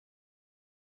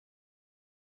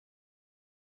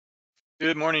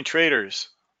Good morning, traders.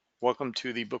 Welcome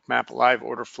to the Bookmap Live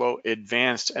Order Flow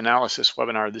Advanced Analysis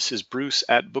webinar. This is Bruce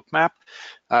at Bookmap.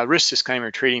 Risk disclaimer: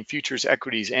 trading futures,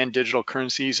 equities, and digital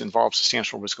currencies involves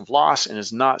substantial risk of loss and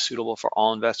is not suitable for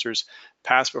all investors.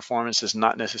 Past performance is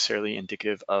not necessarily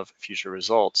indicative of future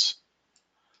results.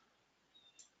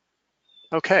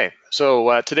 Okay,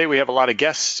 so today we have a lot of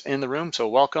guests in the room, so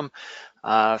welcome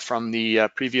from the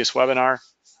previous webinar.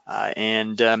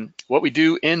 What we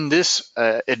do in this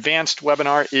advanced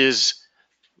webinar is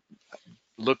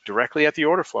look directly at the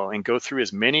order flow and go through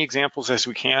as many examples as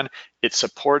we can. It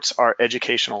supports our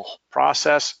educational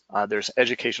process. There's an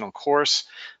educational course,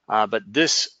 but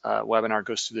this webinar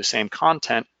goes through the same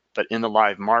content, but in the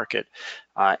live market.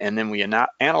 And then we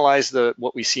analyze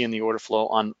what we see in the order flow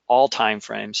on all time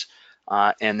frames,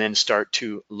 and then start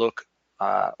to look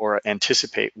or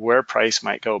anticipate where price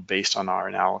might go based on our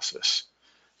analysis.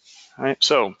 All right,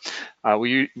 so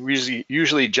we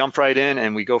usually jump right in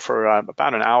and we go for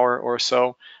about an hour or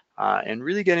so and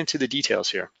really get into the details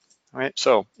here. All right,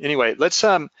 so anyway, let's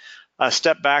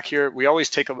step back here. We always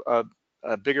take a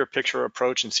bigger picture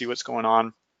approach and see what's going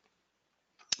on.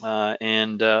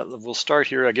 We'll start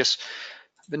here. I guess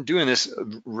I've been doing this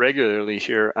regularly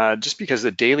here just because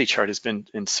the daily chart has been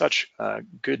in such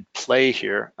good play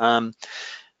here.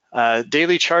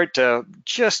 Daily chart,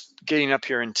 just getting up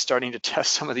here and starting to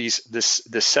test some of this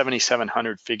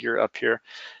 7,700 figure up here,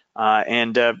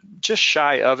 just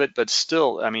shy of it, but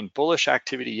still, I mean, bullish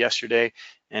activity yesterday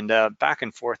and back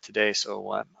and forth today.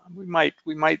 So we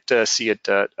might see it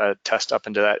test up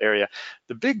into that area.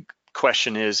 The big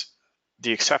question is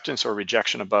the acceptance or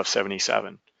rejection above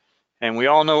 77. And we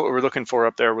all know what we're looking for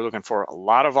up there. We're looking for a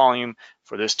lot of volume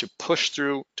for this to push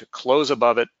through, to close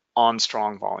above it on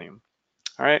strong volume.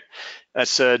 All right,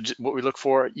 that's what we look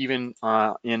for even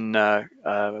in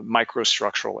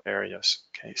microstructural areas.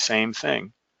 Okay, same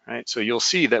thing, right? So you'll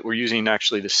see that we're using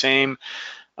actually the same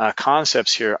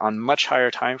concepts here on much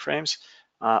higher time frames,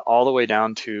 all the way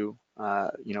down to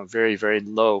very, very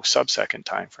low sub-second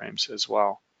time frames as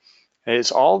well.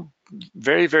 It's all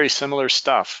very, very similar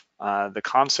stuff. The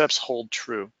concepts hold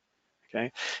true.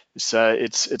 Okay,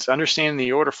 it's understanding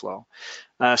the order flow.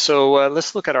 So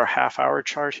let's look at our half-hour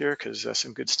chart here because that's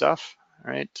some good stuff.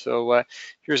 All right, so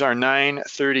here's our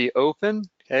 9:30 open.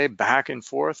 Okay, back and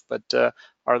forth, but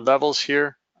our levels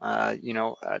here,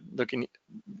 looking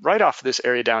right off this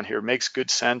area down here makes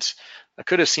good sense. I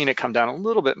could have seen it come down a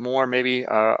little bit more, maybe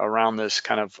around this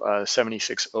kind of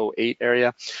 76.08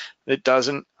 area. It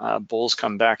doesn't. Bulls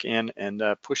come back in and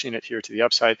pushing it here to the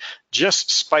upside. Just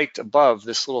spiked above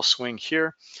this little swing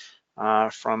here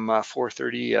from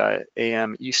 4:30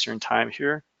 a.m. Eastern time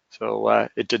here. So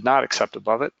it did not accept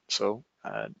above it. So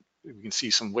we can see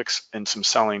some wicks and some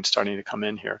selling starting to come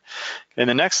in here. And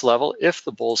the next level, if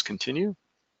the bulls continue,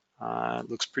 it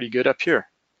looks pretty good up here,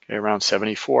 okay, around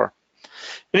 74.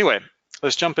 Anyway,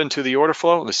 let's jump into the order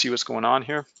flow. Let's see what's going on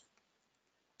here.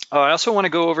 I also want to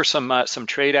go over some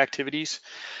trade activities.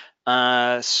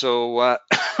 Yeah,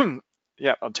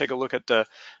 I'll take a look at the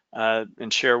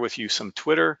and share with you some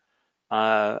Twitter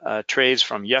trades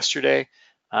from yesterday,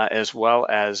 as well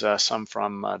as some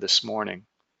from this morning.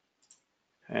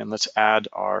 And let's add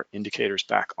our indicators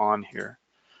back on here.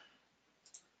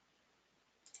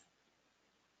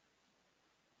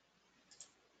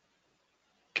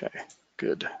 Okay,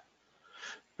 good.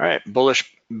 All right, bullish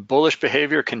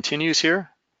behavior continues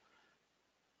here.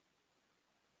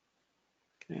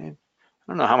 Okay, I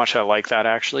don't know how much I like that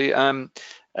actually.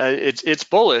 It's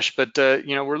bullish, but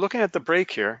we're looking at the break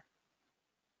here.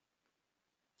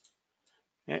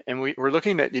 And we're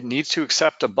looking at it needs to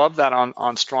accept above that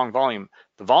on strong volume.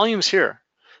 The volume's here,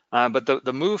 but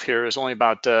the move here is only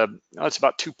about it's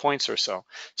about 2 points or so.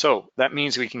 So that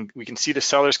means we can see the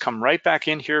sellers come right back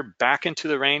in here, back into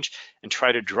the range, and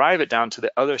try to drive it down to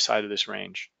the other side of this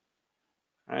range.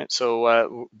 All right,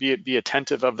 so be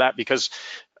attentive of that because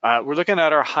we're looking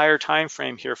at our higher time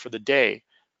frame here for the day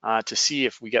to see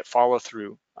if we get follow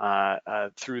through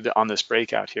on this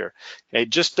breakout here. Okay,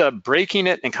 just breaking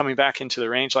it and coming back into the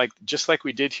range just like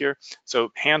we did here.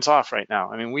 So hands off right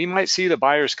now. I mean, we might see the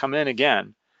buyers come in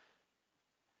again,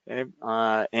 okay,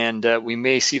 and we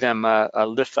may see them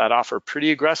lift that offer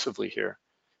pretty aggressively here.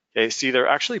 Okay, see they're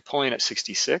actually pulling at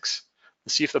 66.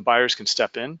 Let's see if the buyers can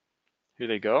step in. Here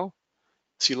they go.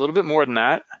 See a little bit more than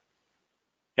that.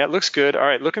 Yeah, it looks good. All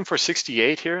right, looking for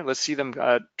 68 here. Let's see them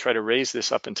try to raise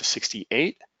this up into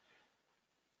 68.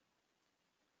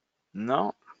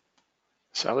 No,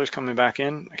 sellers coming back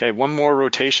in. Okay, one more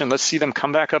rotation. Let's see them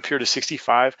come back up here to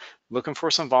 65. Looking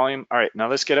for some volume. All right, now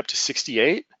let's get up to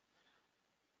 68. We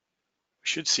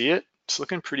should see it. It's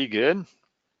looking pretty good.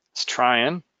 It's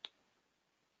trying.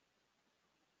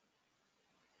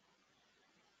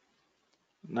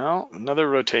 No, another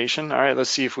rotation. All right, let's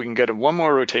see if we can get one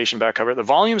more rotation back over. The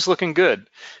volume's looking good,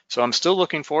 so I'm still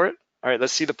looking for it. All right,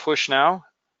 let's see the push now.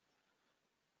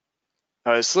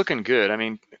 It's looking good. I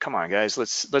mean, come on, guys.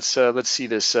 Let's see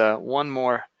this one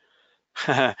more.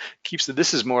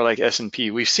 This is more like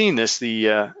S&P. We've seen this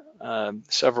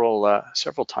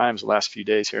several times the last few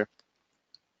days here.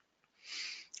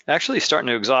 Actually starting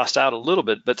to exhaust out a little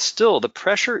bit, but still the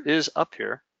pressure is up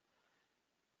here.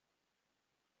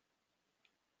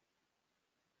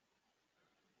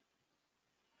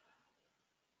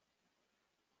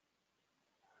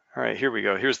 All right, here we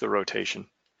go. Here's the rotation.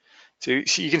 So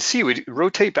you can see we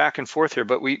rotate back and forth here,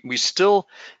 but we still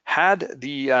had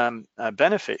the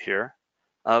benefit here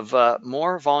of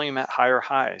more volume at higher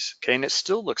highs. Okay, and it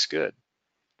still looks good.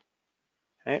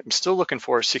 Okay, I'm still looking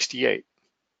for 68.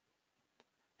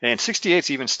 And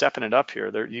 68's even stepping it up here.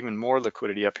 There's even more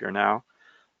liquidity up here now.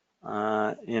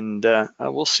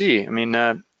 We'll see. I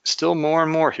mean, still more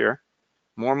and more here.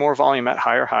 More and more volume at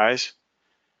higher highs.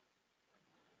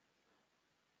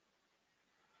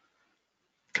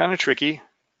 Kind of tricky.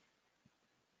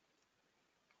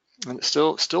 And it's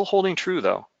still holding true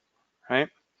though, right?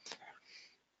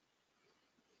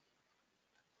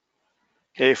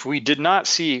 Okay, if we did not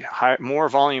see more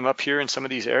volume up here in some of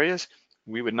these areas,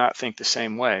 we would not think the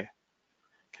same way.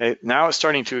 Okay, now it's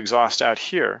starting to exhaust out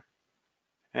here.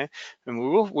 Okay, and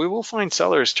we will find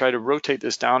sellers try to rotate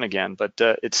this down again, but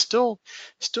it still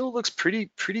looks pretty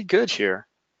good here.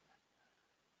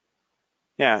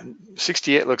 Yeah,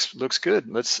 68 looks good.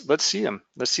 Let's see them.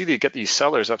 Let's see get these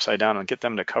sellers upside down and get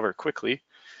them to cover quickly.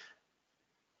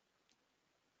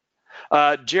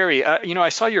 Jerry, you know, I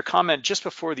saw your comment just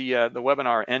before the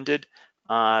webinar ended.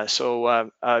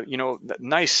 You know,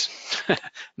 nice,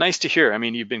 nice to hear. I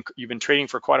mean, you've been trading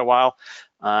for quite a while,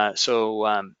 you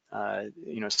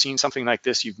know, seeing something like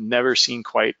this, you've never seen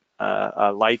quite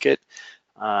like it,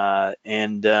 yeah,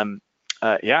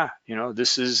 you know,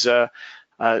 this is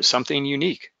something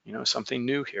unique, you know, something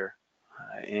new here,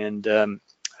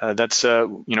 that's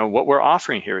you know, what we're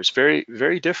offering here is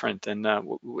very different than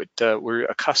what we're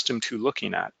accustomed to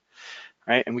looking at,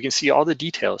 right? And we can see all the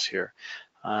details here.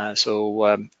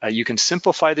 You can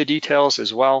simplify the details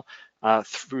as well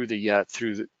through you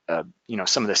know,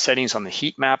 some of the settings on the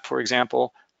heat map, for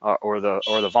example, or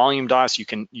the volume dots. You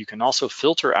can also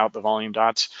filter out the volume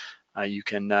dots. You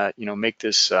can you know, make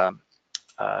this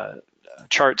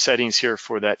chart settings here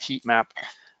for that heat map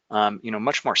you know,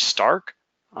 much more stark,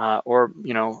 or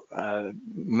you know,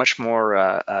 much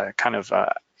more kind of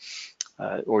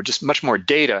or just much more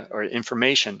data or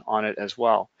information on it as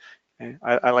well. Okay?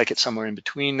 I like it somewhere in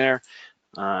between there,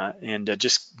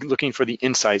 just looking for the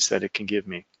insights that it can give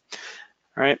me.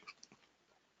 All right,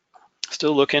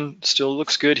 still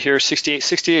looks good here. 68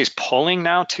 is pulling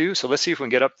now too, so let's see if we can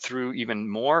get up through even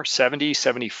more. 70,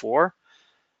 74.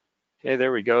 Okay,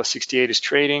 there we go. 68 is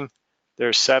trading.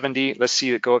 There's 70. Let's see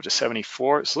it go up to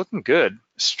 74. It's looking good.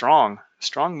 Strong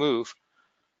move.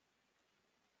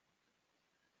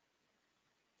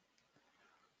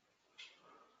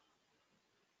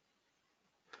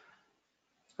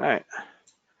 All right.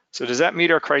 So does that meet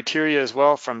our criteria as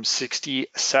well from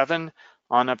 67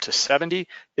 on up to 70?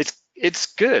 It's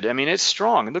good. I mean, it's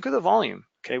strong. Look at the volume.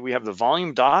 Okay, we have the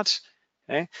volume dots.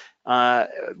 Okay,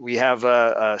 we have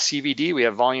a CVD. We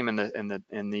have volume in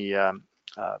the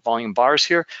volume bars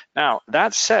here. Now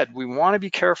that said, we want to be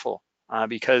careful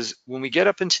because when we get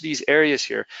up into these areas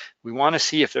here, we want to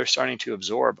see if they're starting to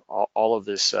absorb all of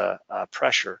this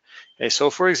pressure. Okay, so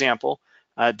for example,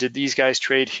 did these guys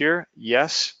trade here?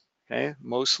 Yes. Okay,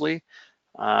 mostly,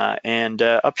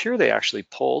 up here they actually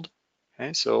pulled.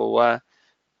 Okay, so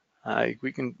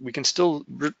we can still,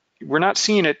 we're not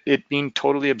seeing it being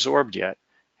totally absorbed yet.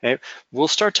 Okay, we'll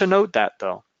start to note that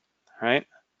though, right?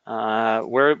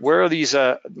 Where are these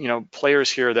you know, players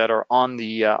here that are on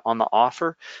the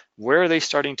offer? Where are they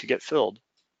starting to get filled?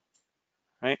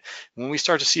 Right? When we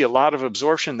start to see a lot of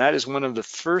absorption, that is one of the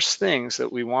first things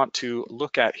that we want to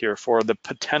look at here for the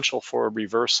potential for a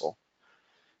reversal.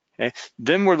 Okay,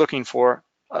 then we're looking for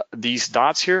these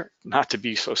dots here not to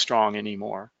be so strong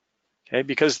anymore. Okay,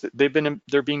 because they're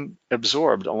being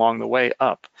absorbed along the way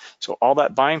up. So all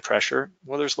that buying pressure,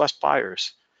 well, there's less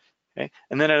buyers. Okay,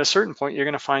 and then at a certain point, you're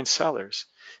going to find sellers,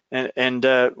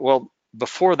 well,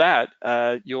 before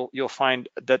that, you'll find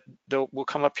that we'll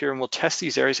come up here and we'll test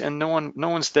these areas, and no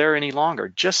one's there any longer.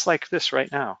 Just like this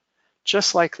right now,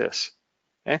 just like this.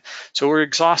 Okay, so we're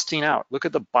exhausting out. Look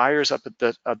at the buyers up at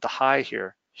the high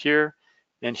here,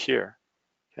 and here.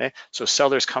 Okay, so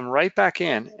sellers come right back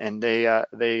in and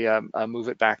they move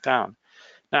it back down.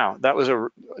 Now that was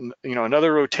you know,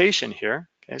 another rotation here.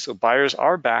 Okay, so buyers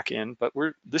are back in, but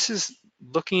this is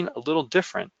looking a little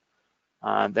different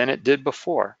than it did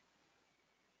before,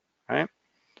 right?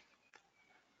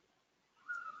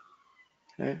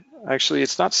 Okay. Actually,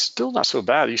 it's still not so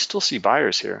bad. You still see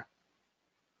buyers here.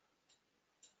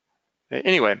 Okay.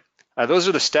 Anyway, those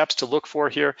are the steps to look for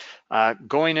here.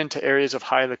 Going into areas of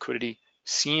high liquidity,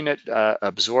 seeing it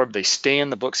absorb, they stay in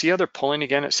the book. See how they're pulling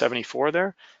again at 74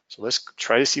 there? So let's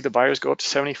try to see the buyers go up to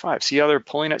 75. See how they're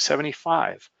pulling at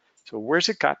 75. So where's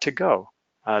it got to go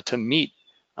to meet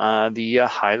the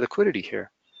high liquidity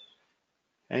here?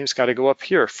 And it's got to go up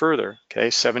here further, okay?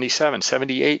 77,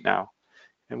 78 now.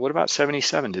 And what about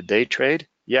 77? Did they trade?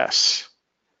 Yes,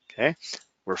 okay?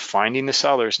 We're finding the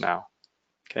sellers now,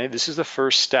 okay? This is the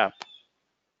first step.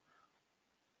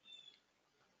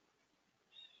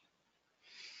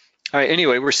 All right,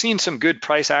 anyway, we're seeing some good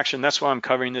price action. That's why I'm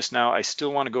covering this now. I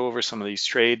still want to go over some of these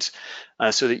trades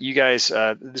so that you guys,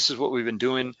 this is what we've been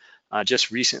doing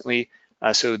just recently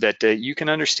so that you can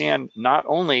understand not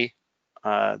only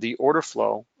the order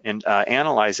flow and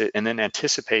analyze it and then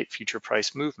anticipate future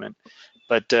price movement,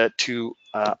 but to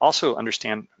also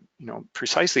understand,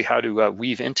 precisely how to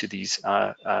weave into these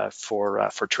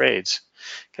for trades.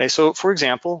 Okay, so for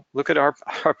example, look at our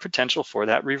potential for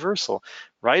that reversal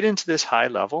right into this high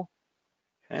level.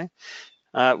 Okay,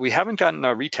 we haven't gotten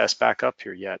a retest back up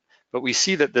here yet, but we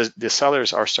see that the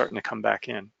sellers are starting to come back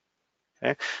in.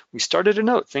 Okay, we started to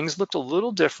note things looked a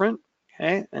little different.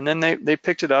 Okay, and then they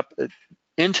picked it up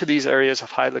into these areas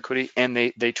of high liquidity and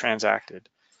they transacted.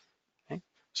 Okay,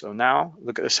 so now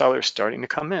look at the sellers starting to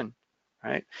come in.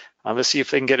 Right, let's see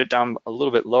if they can get it down a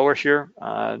little bit lower here,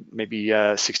 maybe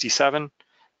 67.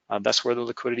 That's where the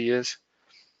liquidity is.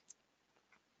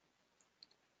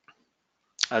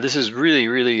 This is really,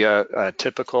 really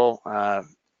typical.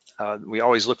 We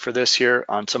always look for this here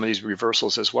on some of these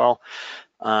reversals as well,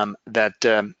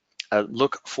 that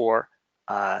look for,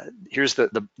 here's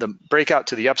the breakout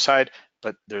to the upside,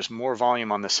 but there's more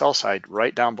volume on the sell side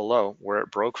right down below where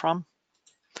it broke from.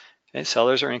 Okay,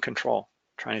 sellers are in control,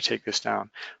 trying to take this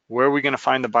down. Where are we going to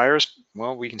find the buyers?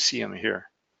 Well, we can see them here.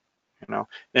 And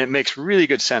it makes really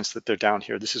good sense that they're down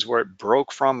here. This is where it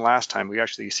broke from last time. We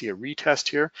actually see a retest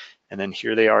here, and then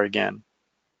here they are again.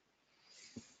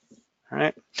 All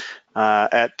right,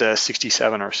 at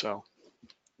 67 or so.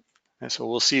 And so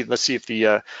we'll see, let's see if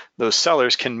those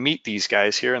sellers can meet these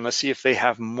guys here, and let's see if they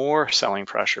have more selling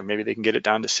pressure. Maybe they can get it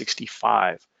down to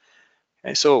 65.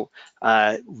 Okay, so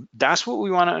that's what we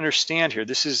want to understand here.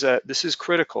 This is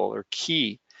critical or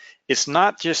key. It's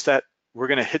not just that we're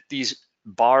going to hit these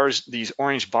bars, these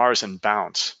orange bars, and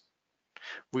bounce.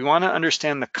 We want to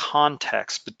understand the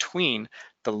context between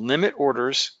the limit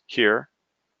orders here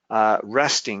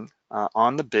resting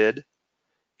on the bid,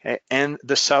 okay, and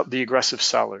the aggressive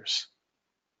sellers.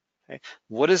 Okay.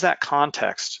 What is that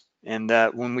context? And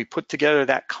when we put together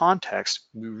that context,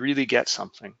 we really get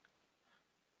something.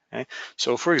 Okay.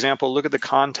 So for example, look at the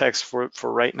context for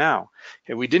right now.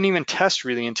 Okay. We didn't even test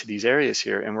really into these areas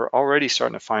here, and we're already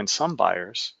starting to find some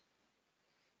buyers.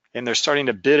 And they're starting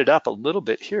to bid it up a little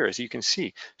bit here, as you can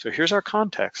see. So here's our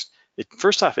context.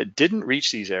 First off, it didn't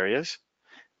reach these areas.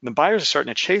 The buyers are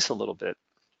starting to chase a little bit.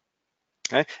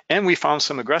 Okay. And we found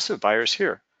some aggressive buyers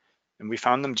here. And we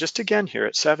found them just again here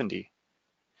at 70.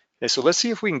 Okay, so let's see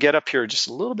if we can get up here just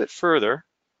a little bit further.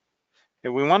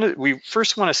 And we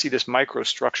first want to see this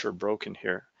microstructure broken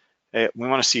here. Okay, we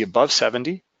want to see above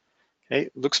 70.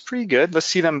 Okay, looks pretty good. Let's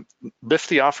see them lift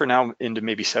the offer now into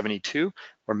maybe 72,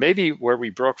 or maybe where we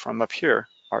broke from up here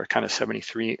are kind of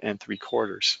 73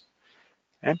 3/4.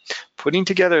 Okay, putting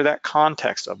together that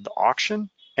context of the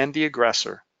auction and the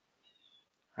aggressor.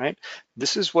 Right,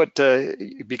 this is what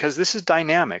because this is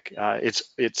dynamic.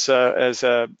 It's as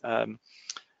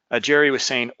Jerry was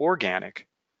saying, organic.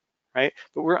 Right?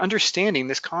 But we're understanding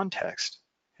this context.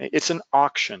 It's an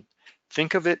auction.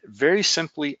 Think of it very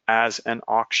simply as an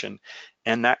auction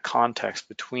and that context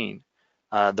between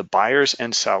the buyers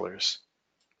and sellers,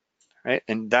 right?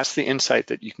 And that's the insight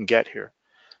that you can get here.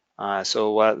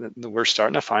 So we're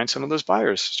starting to find some of those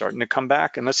buyers starting to come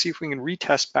back, and let's see if we can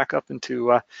retest back up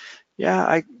into,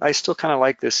 yeah, I still kind of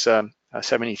like this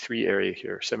 73 area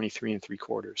here, 73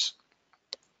 3/4.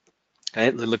 Okay,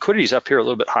 the liquidity is up here a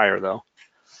little bit higher though.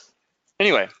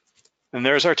 Anyway, and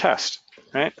there's our test,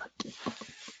 right?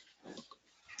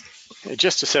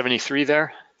 Just a 73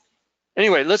 there.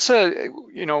 Anyway, let's,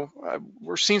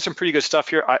 we're seeing some pretty good stuff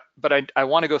here, but I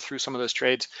want to go through some of those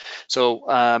trades.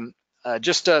 So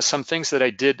just some things that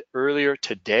I did earlier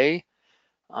today,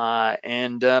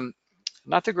 and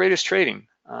not the greatest trading,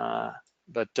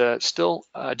 but still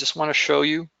just want to show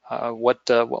you what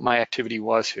my activity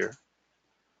was here.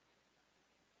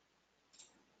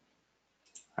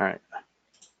 All right.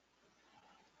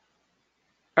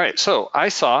 All right, so I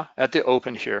saw at the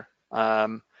open here,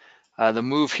 the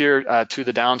move here to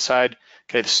the downside.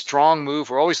 Okay, the strong move.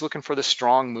 We're always looking for the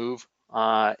strong move.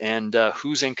 And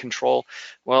who's in control?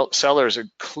 Well, sellers are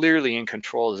clearly in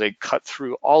control as they cut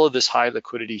through all of this high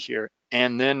liquidity here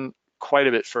and then quite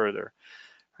a bit further,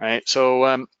 right? So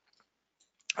I'm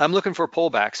looking for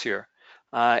pullbacks here.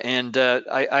 I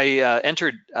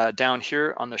entered down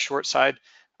here on the short side.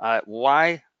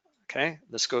 Why? Okay,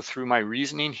 let's go through my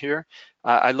reasoning here.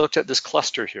 I looked at this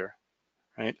cluster here,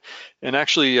 right? And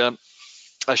actually,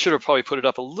 I should have probably put it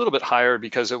up a little bit higher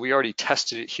because we already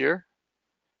tested it here,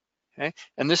 okay?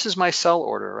 And this is my sell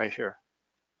order right here,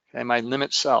 okay? My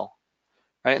limit sell,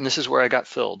 right? And this is where I got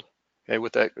filled, okay?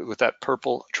 With that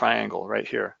purple triangle right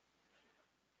here.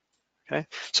 Okay,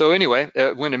 so anyway,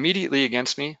 it went immediately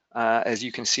against me, as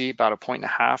you can see, about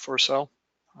 1.5 or so,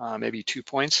 maybe 2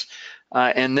 points,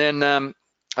 and then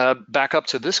back up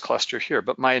to this cluster here.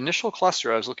 But my initial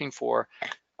cluster, I was looking for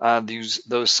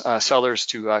those sellers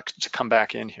to come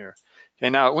back in here. Okay,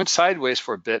 now it went sideways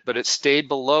for a bit, but it stayed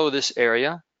below this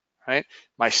area, right?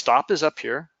 My stop is up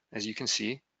here, as you can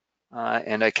see,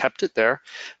 and I kept it there.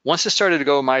 Once it started to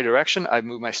go my direction, I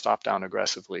moved my stop down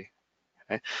aggressively.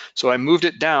 Okay, so I moved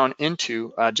it down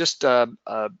into just at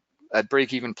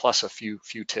break even plus a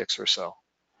few ticks or so,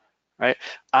 right?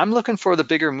 I'm looking for the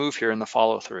bigger move here in the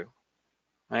follow through,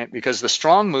 right? Because the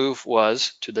strong move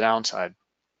was to the downside.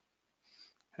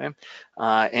 Okay,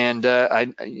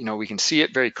 we can see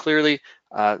it very clearly.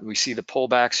 We see the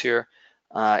pullbacks here,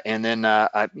 and then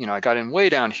I got in way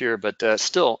down here, but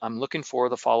still I'm looking for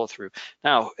the follow through.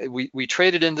 Now we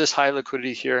traded in this high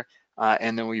liquidity here.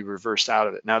 And then we reversed out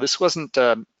of it. Now this wasn't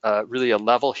really a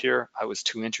level here. I was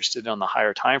too interested on the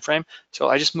higher time frame, so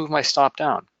I just moved my stop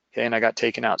down, okay, and I got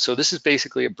taken out. So this is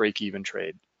basically a break-even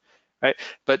trade, right?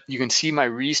 But you can see my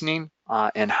reasoning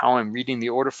and how I'm reading the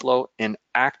order flow and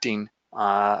acting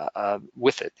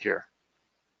with it here,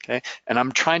 okay? And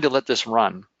I'm trying to let this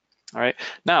run, all right?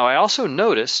 Now I also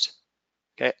noticed,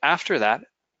 okay, after that,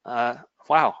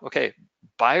 wow, okay,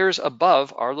 buyers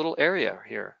above our little area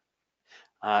here.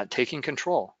 Taking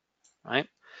control, right?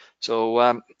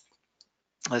 So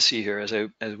let's see here as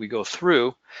we go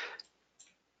through.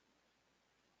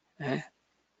 Okay.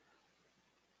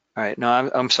 All right, no,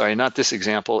 I'm sorry, not this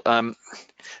example.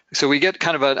 So we get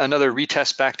kind of another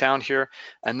retest back down here,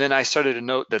 and then I started to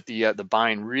note that the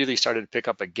buying really started to pick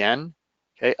up again,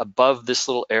 okay, above this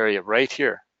little area right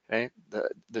here, okay,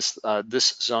 this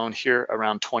zone here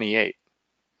around 28,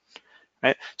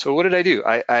 right? So what did I do?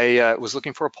 I was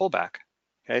looking for a pullback,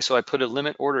 okay, so I put a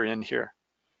limit order in here,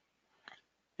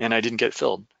 and I didn't get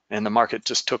filled, and the market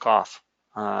just took off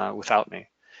without me.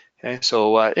 Okay,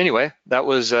 so anyway, that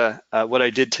was what I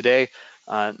did today.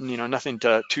 Nothing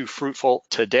too fruitful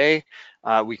today.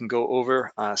 We can go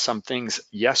over some things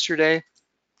yesterday,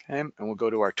 okay, and we'll go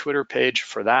to our Twitter page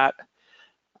for that.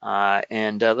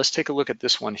 And let's take a look at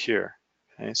this one here.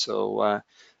 Okay, so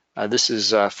this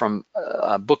is from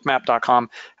bookmap.com.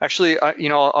 Actually,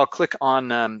 I'll click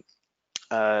on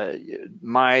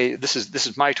this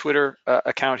is my Twitter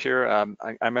account here.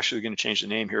 I'm actually going to change the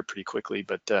name here pretty quickly,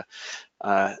 but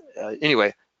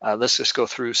anyway, let's just go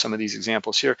through some of these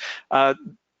examples here.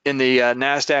 In the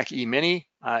NASDAQ E-mini,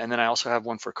 and then I also have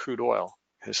one for crude oil.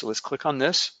 Okay, so let's click on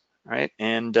this, right?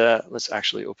 And let's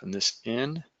actually open this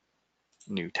in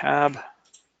new tab.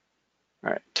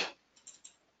 All right,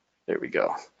 there we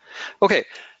go. Okay,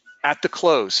 at the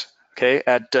close, okay,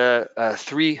 at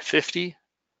 350.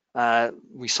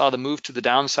 We saw the move to the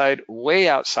downside way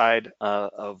outside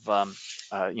of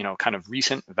kind of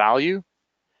recent value,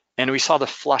 and we saw the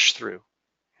flush through.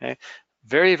 Okay,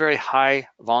 very, very high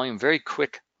volume, very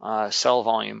quick sell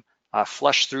volume,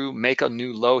 flush through, make a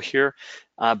new low here.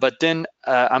 But then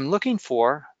I'm looking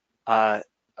for a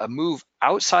move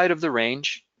outside of the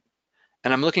range,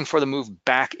 and I'm looking for the move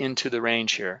back into the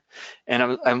range here.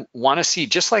 And I want to see,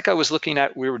 just like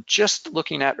we were just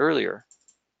looking at earlier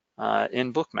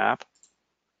in Bookmap.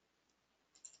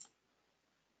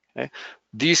 Okay,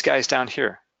 these guys down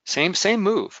here, same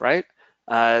move, right?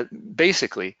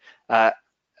 Basically,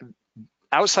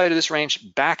 outside of this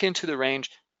range, back into the range,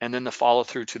 and then the follow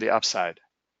through to the upside.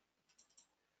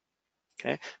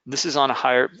 Okay, this is on a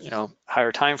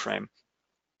higher time frame.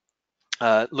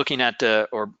 Looking at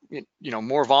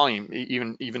more volume,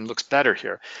 even looks better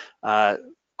here.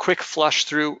 Quick flush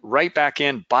through, right back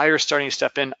in. Buyers starting to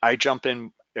step in. I jump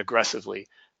in aggressively.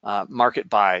 Market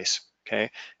buys.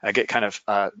 Okay, I get kind of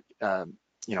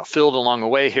filled along the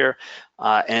way here,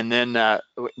 and then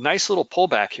nice little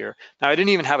pullback here. Now I didn't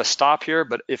even have a stop here,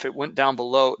 but if it went down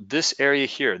below this area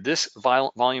here, this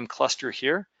volume cluster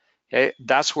here, okay,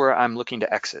 that's where I'm looking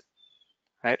to exit,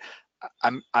 right?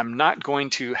 I'm not going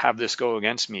to have this go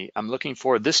against me. I'm looking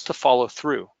for this to follow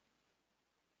through,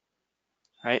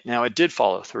 right? Now it did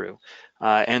follow through.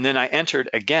 And then I entered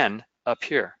again up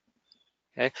here,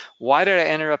 okay? Why did I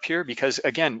enter up here? Because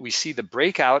again, we see the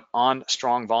breakout on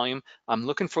strong volume. I'm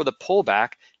looking for the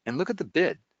pullback, and look at the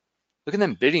bid. Look at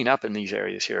them bidding up in these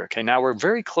areas here. Okay, now we're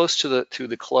very close to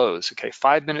the close. Okay,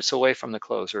 5 minutes away from the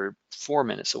close, or 4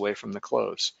 minutes away from the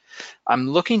close. I'm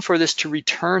looking for this to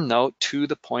return though to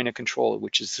the point of control,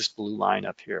 which is this blue line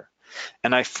up here.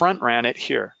 And I front ran it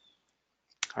here.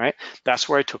 All right, that's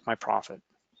where I took my profit.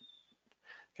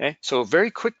 Okay, so a very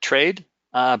quick trade,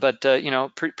 but you know,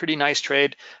 pretty nice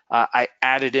trade. I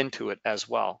added into it as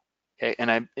well. Okay,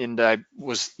 and I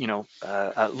was, you know,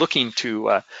 looking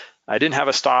to. I didn't have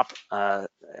a stop,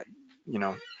 you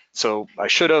know, so I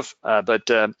should have, but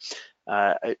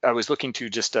I was looking to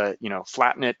just, you know,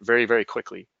 flatten it very, very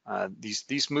quickly.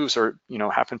 These moves are, you know,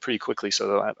 happen pretty quickly,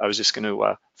 so I was just going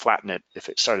to flatten it if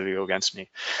it started to go against me.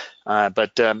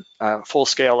 But full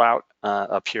scale out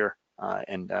up here,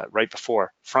 and right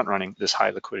before front running this high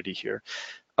liquidity here,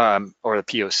 or the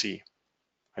POC,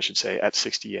 I should say, at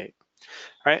 68.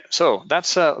 All right, so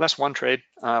that's one trade.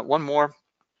 One more,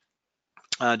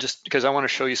 just because I want to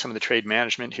show you some of the trade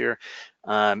management here,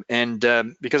 and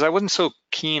because I wasn't so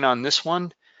keen on this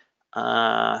one,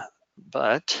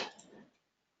 but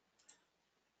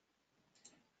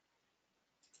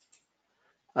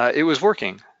it was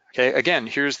working. Okay, again,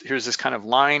 here's this kind of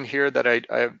line here that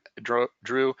I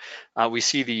drew. We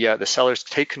see the sellers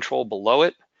take control below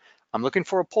it. I'm looking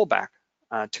for a pullback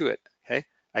to it. Okay,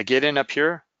 I get in up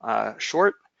here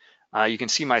short. You can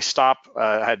see my stop.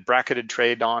 I had bracketed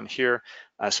trade on here,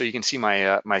 so you can see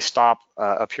my my stop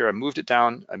up here. I moved it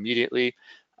down immediately,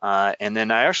 and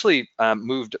then I actually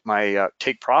moved my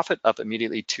take profit up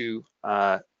immediately to.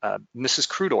 This is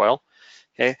crude oil.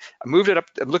 Okay, I moved it up.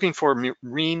 I'm looking for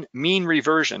mean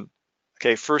reversion.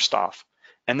 Okay, first off,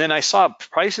 and then I saw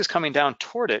prices coming down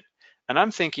toward it, and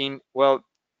I'm thinking, well,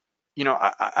 you know,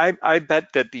 I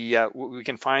bet that we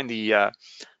can find the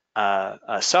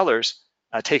sellers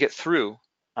take it through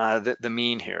the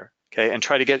mean here, okay, and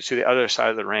try to get it to the other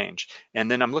side of the range.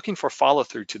 And then I'm looking for follow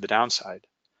through to the downside,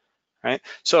 right?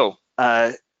 So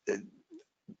I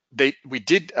did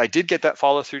get that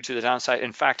follow through to the downside.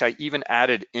 In fact, I even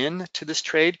added in to this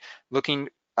trade, looking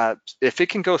if it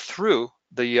can go through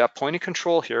the point of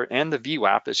control here and the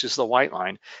VWAP, it's just the white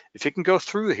line. If it can go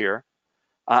through here,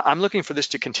 I'm looking for this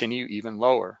to continue even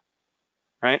lower,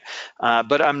 right?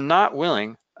 But I'm not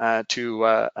willing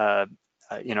to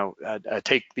you know,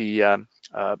 take the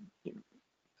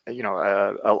you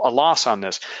know, a loss on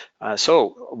this.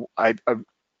 So I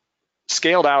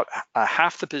scaled out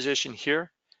half the position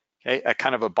here, okay, at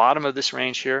kind of a bottom of this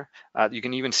range here. You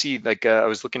can even see, like, I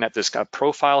was looking at this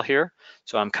profile here,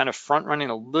 so I'm kind of front running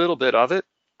a little bit of it,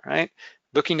 right?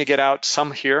 Looking to get out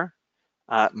some here,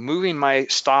 moving my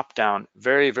stop down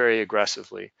very, very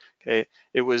aggressively. Okay,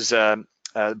 it was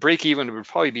break even would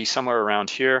probably be somewhere around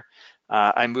here.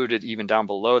 I moved it even down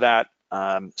below that.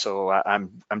 So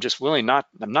I'm just willing I'm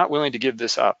not willing to give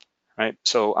this up, right?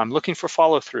 So I'm looking for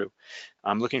follow through.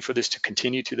 I'm looking for this to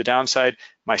continue to the downside.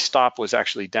 My stop was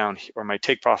actually down, or my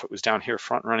take profit was down here,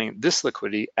 front running this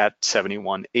liquidity at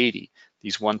 71.80.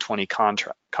 These 120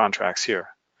 contracts here,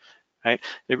 right?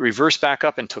 It reversed back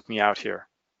up and took me out here.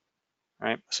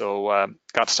 Right, so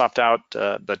got stopped out,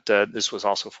 but this was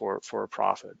also for a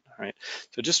profit. Right,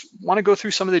 so just want to go through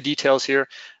some of the details here,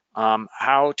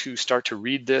 how to start to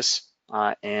read this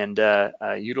and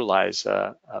utilize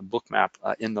Bookmap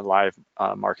in the live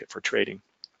market for trading.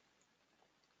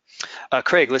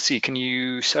 Craig, let's see. Can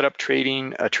you set up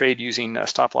a trade using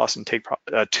stop loss and take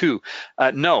two?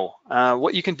 No.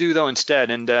 What you can do though instead,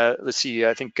 and let's see.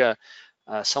 I think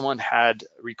someone had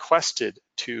requested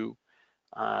to.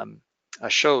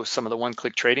 Show some of the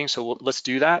one-click trading. So let's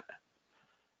do that.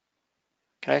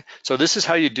 Okay, so this is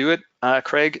how you do it,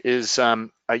 Craig, is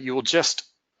you will just,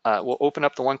 we'll open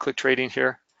up the one-click trading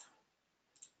here.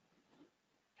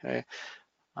 Okay,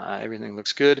 everything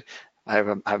looks good. I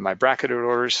have my bracketed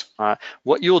orders.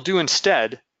 What you'll do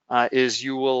instead is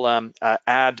you will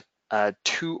add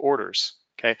 2 orders.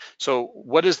 Okay, so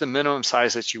what is the minimum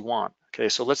size that you want? Okay,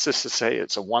 so let's just say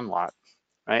it's a 1 lot,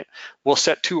 right? We'll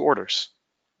set 2 orders.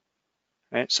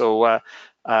 Right, so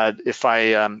if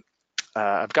I've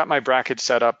got my bracket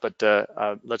set up, but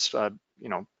let's you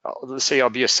know, let's say I'll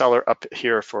be a seller up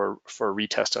here for a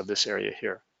retest of this area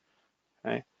here.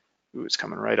 Okay, ooh, it's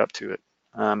coming right up to it.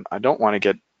 I don't want to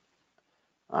get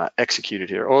executed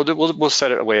here. Oh, we'll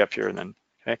set it way up here and then.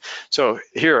 Okay, so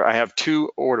here I have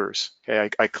 2 orders. Okay,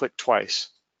 I click twice.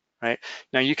 right?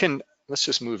 Now you can, let's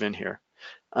just move in here.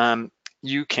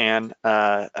 You can,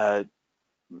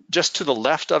 just to the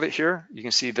left of it here, you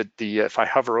can see that if I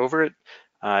hover over it,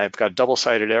 I've got a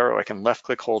double-sided arrow. I can left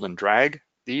click, hold, and drag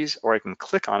these, or I can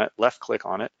click on it, left click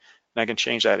on it, and I can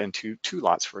change that into 2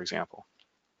 lots, for example.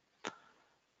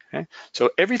 Okay,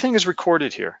 so everything is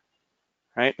recorded here.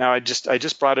 Right now, I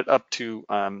just brought it up to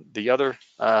the other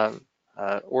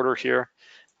order here,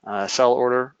 sell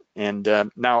order, and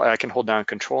now I can hold down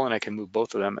control and I can move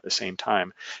both of them at the same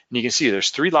time. And you can see there's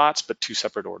 3 lots, but 2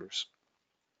 separate orders.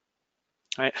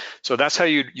 Right, so that's how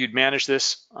you'd manage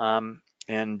this.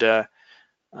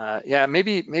 Yeah,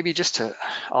 maybe just to,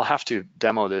 I'll have to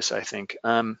demo this, I think.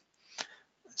 Let's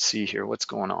see here, what's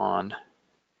going on.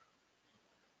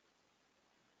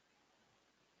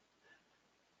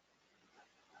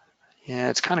 Yeah,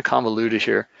 it's kind of convoluted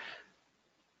here.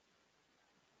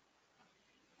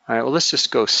 All right, well, let's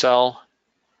just go sell.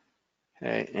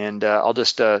 Okay, and I'll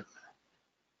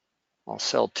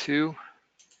sell 2,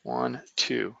 1,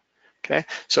 2. Okay,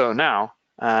 so now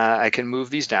I can move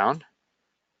these down.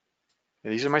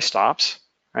 These are my stops,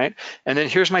 right? And then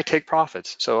here's my take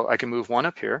profits. So I can move 1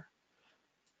 up here,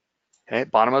 okay,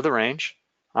 bottom of the range,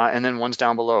 and then 1's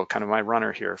down below, kind of my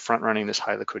runner here, front running this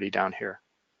high liquidity down here.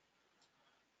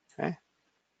 Okay.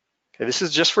 Okay, this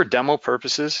is just for demo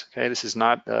purposes. Okay, this is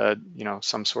not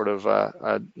some sort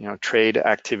of trade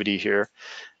activity here.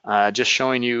 Just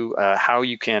showing you how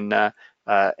you can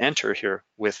enter here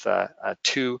with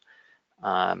 2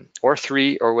 or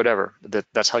 3 or whatever.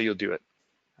 That's how you'll do it.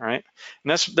 All right,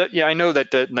 and yeah, I know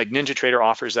that like NinjaTrader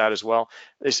offers that as well.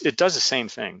 It does the same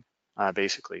thing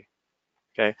basically.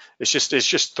 Okay, it's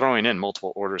just throwing in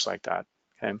multiple orders like that.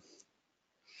 Okay, all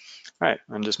right,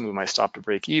 I'm just move my stop to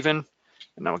break even,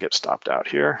 and then we'll get stopped out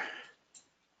here.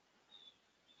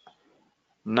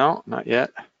 No, not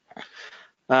yet.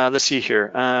 Let's see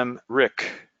here.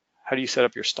 Rick, how do you set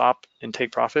up your stop and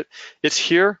take profit? It's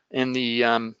here in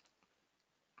the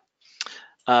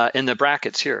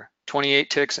brackets here, 28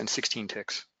 ticks and 16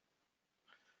 ticks.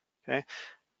 Okay.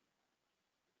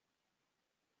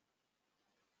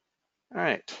 All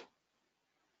right.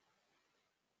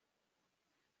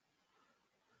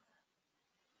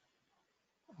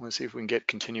 Let's see if we can get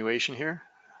continuation here.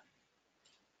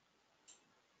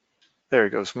 There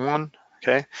it goes, 1.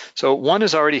 Okay, so 1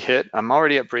 is already hit. I'm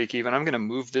already at break even. I'm going to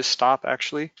move this stop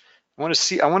actually. I want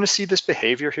to see this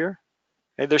behavior here.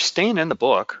 Okay, they're staying in the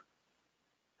book,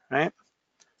 right?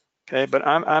 Okay, but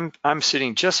I'm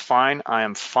sitting just fine. I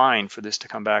am fine for this to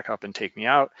come back up and take me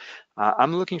out.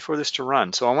 I'm looking for this to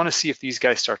run. So I want to see if these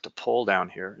guys start to pull down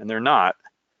here, and they're not.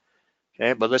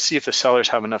 Okay, but let's see if the sellers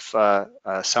have enough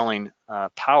selling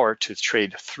power to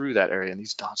trade through that area. And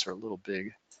these dots are a little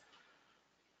big.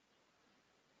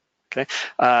 Okay,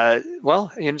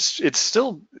 well, it's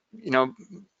still,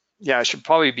 yeah, I should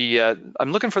probably be,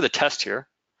 I'm looking for the test here,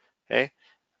 okay?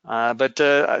 But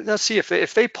let's see,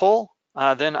 if they pull,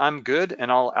 then I'm good, and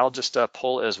I'll just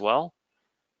pull as well.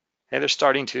 Okay, they're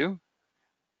starting to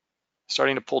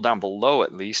pull down below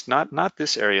at least, not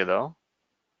this area though.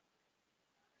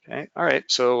 Okay, all right,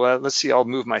 so let's see, I'll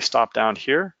move my stop down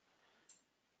here.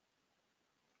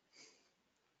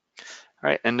 All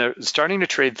right, and they're starting to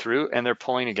trade through, and they're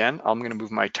pulling again. I'm gonna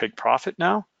move my take profit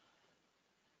now.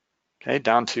 Okay,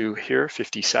 down to here,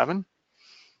 57.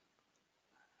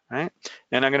 Right,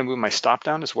 and I'm gonna move my stop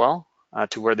down as well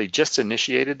to where they just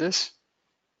initiated this.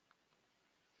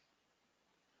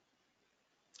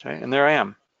 Okay, and there I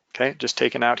am. Okay, just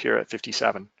taken out here at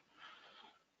 57.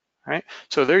 All right,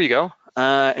 so there you go.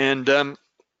 And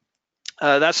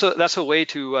that's a way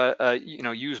to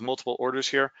use multiple orders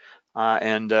here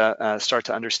and start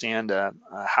to understand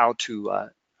how to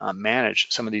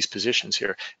manage some of these positions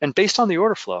here, and based on the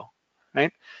order flow,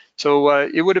 right? So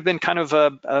it would have been kind of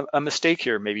a mistake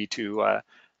here, maybe to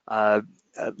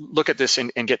look at this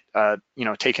and get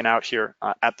taken out here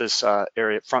at this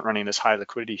area, front running this high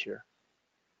liquidity here,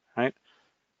 right?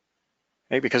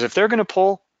 Okay, because if they're going to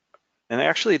pull, and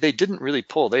they didn't really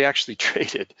pull, they actually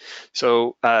traded.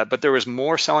 So, but there was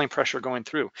more selling pressure going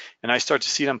through, and I start to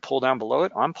see them pull down below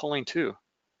it. I'm pulling too,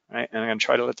 right? And I'm going to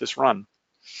try to let this run.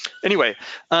 Anyway,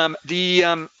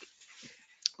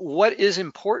 what is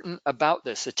important about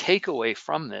this, the takeaway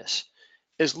from this,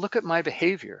 is look at my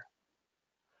behavior.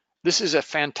 This is a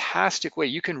fantastic way.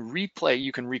 You can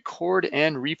record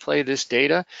and replay this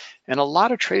data. And a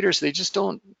lot of traders, they just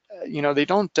don't, they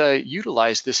don't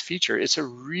utilize this feature. It's a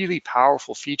really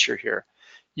powerful feature here.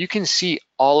 You can see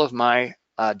all of my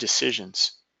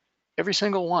decisions, every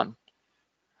single one,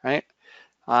 right?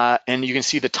 And you can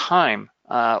see the time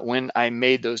when I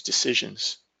made those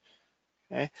decisions.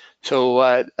 Okay,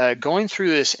 so going through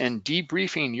this and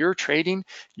debriefing your trading,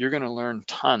 you're going to learn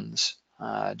tons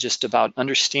just about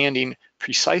understanding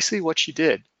precisely what you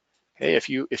did. Okay, if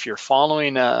you're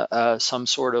following some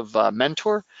sort of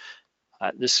mentor,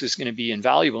 this is going to be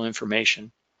invaluable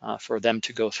information for them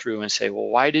to go through and say, well,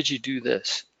 why did you do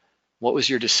this? What was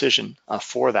your decision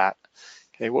for that?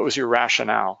 Okay, what was your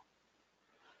rationale?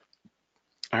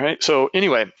 All right, so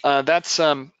anyway, that's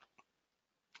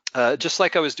just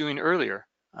like I was doing earlier,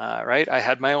 right? I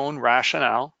had my own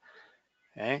rationale,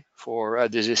 okay, for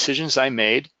the decisions I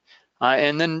made,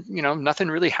 and then nothing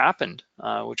really happened,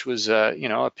 which was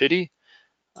a pity.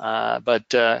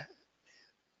 But I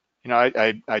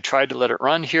tried to let it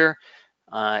run here,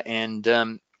 and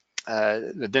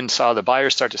then saw the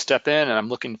buyers start to step in, and I'm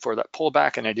looking for that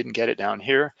pullback, and I didn't get it down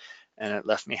here, and it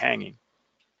left me hanging.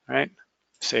 Right?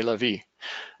 C'est la vie.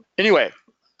 Anyway,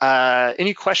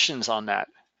 any questions on that?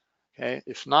 Okay,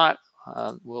 if not,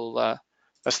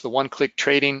 that's the one-click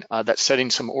trading. That's setting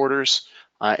some orders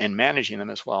and managing them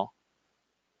as well.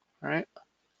 All right.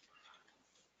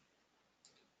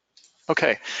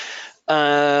 Okay.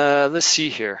 Let's see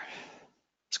here.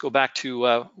 Let's go back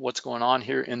to what's going on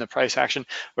here in the price action.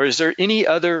 Or is there any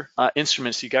other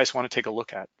instruments you guys want to take a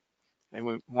look at? And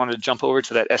we want to jump over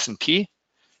to that S&P.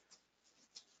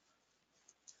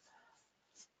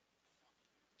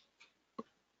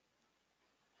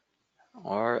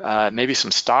 Or maybe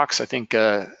some stocks. I think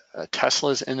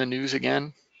Tesla's in the news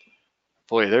again.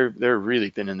 Boy, they're really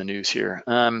been in the news here.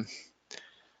 The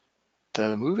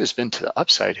move has been to the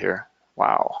upside here.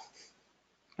 Wow,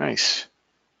 nice.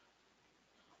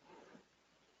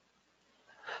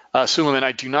 Suleiman,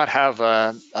 I do not have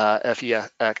FEFX,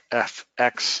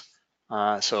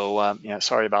 so yeah,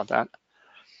 sorry about that.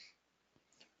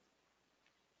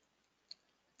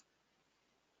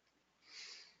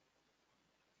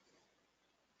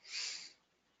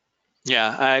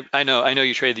 Yeah, I know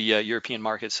you trade the European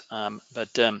markets,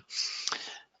 but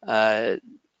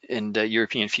and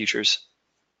European futures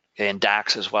and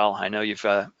DAX as well. I know you've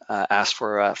asked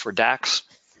for DAX.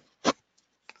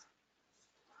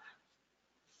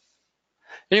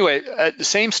 Anyway, the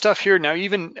same stuff here. Now,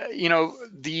 even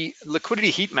the liquidity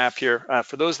heat map here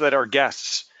for those that are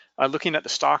guests looking at the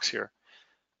stocks here,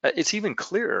 it's even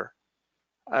clearer.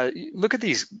 Look at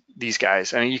these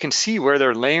guys. I mean, you can see where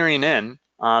they're layering in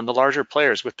on the larger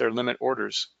players with their limit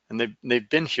orders, and they've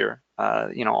been here,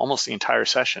 almost the entire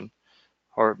session,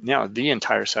 or the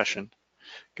entire session.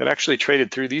 Got actually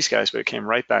traded through these guys, but it came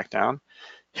right back down,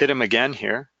 hit them again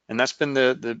here, and that's been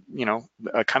the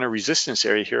kind of resistance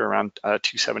area here around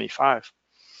 275.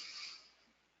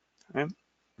 Right?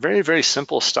 Very, very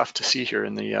simple stuff to see here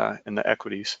in the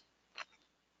equities.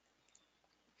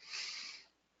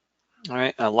 All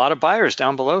right, a lot of buyers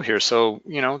down below here. So,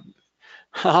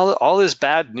 all this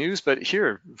bad news, but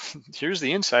here's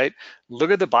the insight.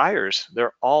 Look at the buyers.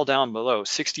 They're all down below,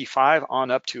 65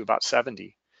 on up to about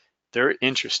 70. They're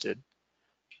interested,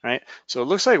 right? So it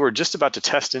looks like we're just about to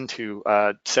test into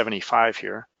 75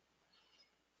 here.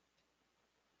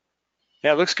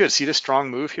 Yeah, it looks good. See the strong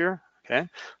move here? Okay,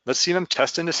 let's see them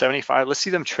test into 75. Let's see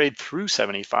them trade through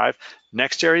 75.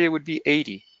 Next area would be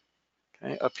 80,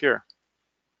 okay, up here.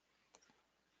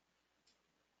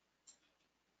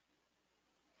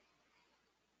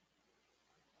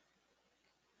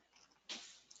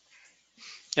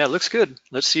 Yeah, it looks good.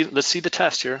 Let's see the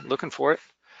test here. Looking for it.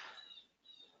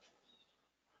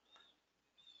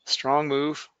 Strong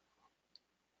move.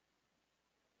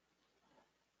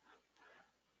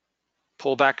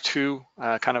 Pull back to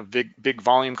kind of big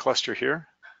volume cluster here.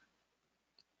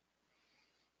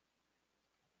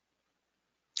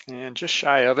 And just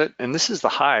shy of it. And this is the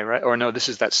high, right? Or no, this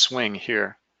is that swing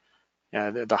here.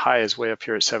 Yeah, the high is way up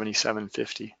here at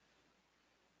 77.50.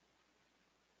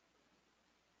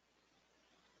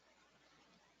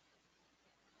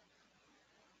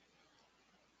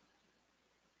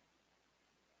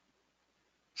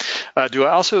 Do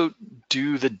I also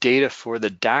do the data for the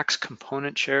DAX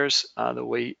component shares the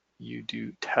way you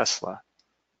do Tesla?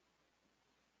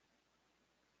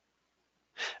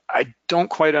 I don't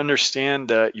quite understand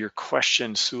your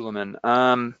question, Suleiman.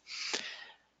 Oh,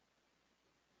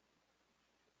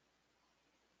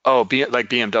 like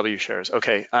BMW shares.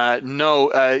 Okay. No,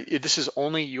 this is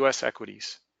only U.S.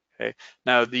 equities. Okay.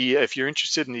 Now, if you're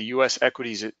interested in the U.S.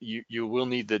 equities, you will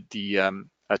need the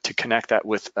to connect that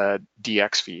with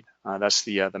DX feed. That's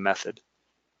the method.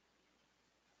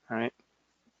 All right.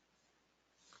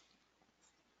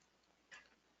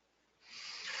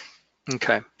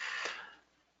 Okay.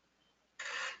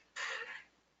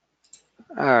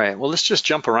 All right. Well, let's just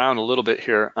jump around a little bit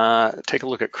here. Take a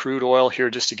look at crude oil here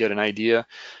just to get an idea.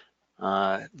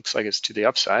 Looks like it's to the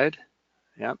upside.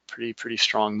 Yeah, pretty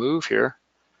strong move here.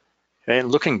 Okay,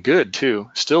 looking good too.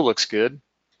 Still looks good.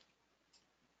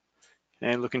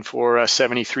 Okay, looking for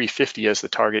 73.50 as the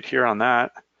target here on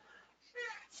that.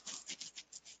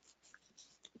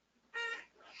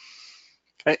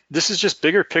 Okay, this is just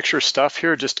bigger picture stuff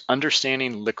here, just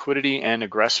understanding liquidity and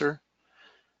aggressor.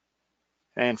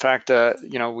 And in fact,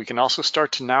 we can also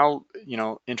start to now,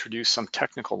 introduce some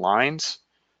technical lines,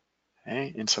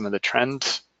 okay, in some of the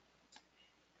trends.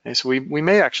 Okay, so we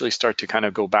may actually start to kind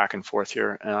of go back and forth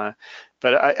here,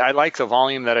 but I like the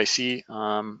volume that I see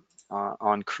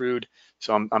on crude,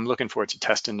 so I'm looking forward to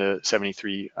test into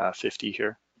 73.50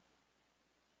 here.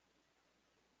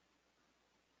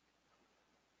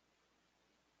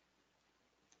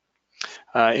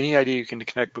 Any idea you can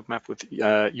connect Bookmap with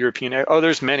European? Oh,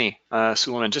 there's many,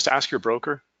 Suleiman. Just ask your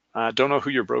broker. Don't know who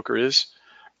your broker is,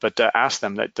 but ask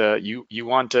them that you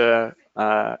want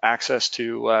access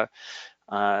to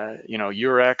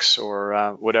Eurex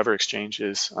or whatever exchange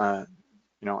is.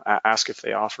 Ask if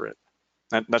they offer it.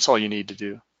 That's all you need to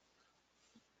do.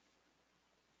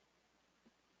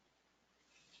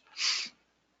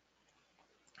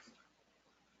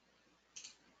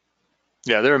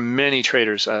 Yeah, there are many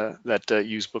traders that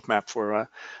use Bookmap for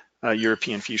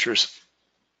European futures.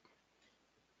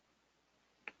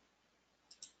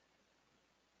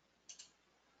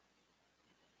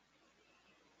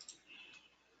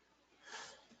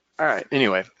 All right,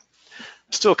 anyway,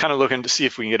 still kind of looking to see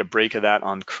if we can get a break of that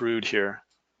on crude here.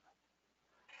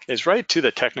 It's right to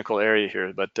the technical area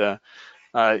here, but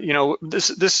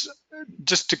this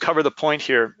just to cover the point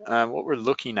here, what we're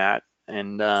looking at,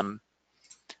 and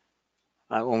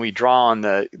when we draw on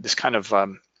this kind of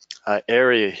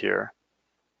area here,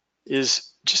 is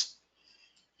just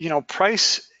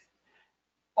price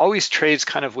always trades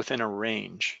kind of within a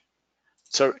range,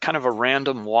 so kind of a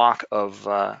random walk of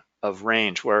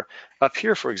range. Where up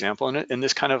here, for example, in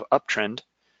this kind of uptrend,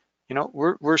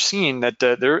 we're seeing that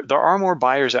there are more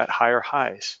buyers at higher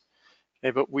highs.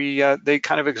 Okay, but they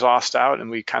kind of exhaust out, and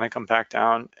we kind of come back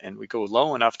down, and we go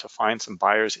low enough to find some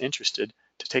buyers interested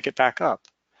to take it back up.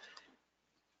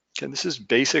 And this is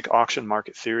basic auction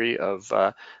market theory of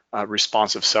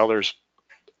responsive sellers,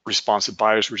 responsive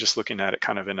buyers. We're just looking at it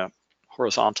kind of in a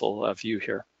horizontal view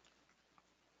here.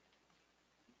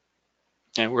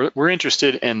 And we're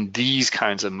interested in these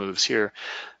kinds of moves here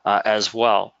as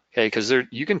well, okay? Because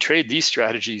you can trade these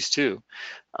strategies too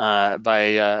by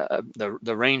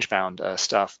the range bound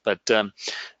stuff, but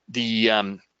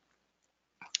the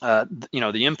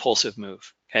impulsive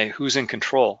move, okay? Who's in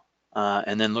control,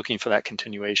 and then looking for that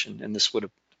continuation, and this would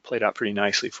have played out pretty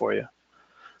nicely for you.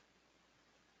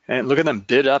 And look at them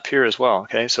bid up here as well,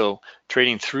 okay? So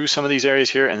trading through some of these areas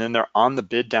here, and then they're on the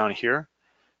bid down here,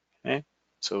 okay?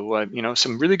 So,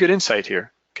 some really good insight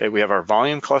here. Okay, we have our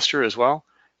volume cluster as well,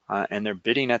 and they're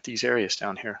bidding at these areas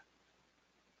down here.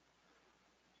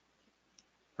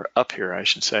 Or up here, I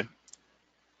should say.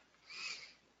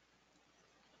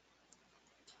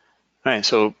 All right,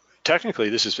 so technically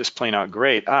this is just playing out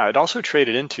great. It also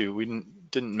traded into, we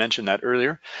didn't mention that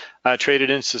earlier, traded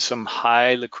into some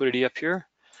high liquidity up here.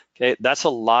 Okay, that's a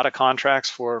lot of contracts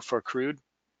for crude.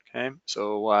 Okay,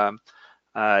 so,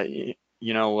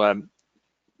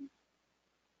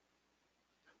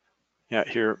 yeah,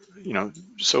 here,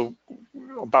 so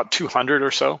about 200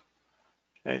 or so.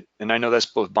 Okay? And I know that's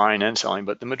both buying and selling,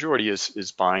 but the majority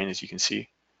is buying, as you can see.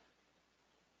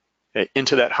 Okay,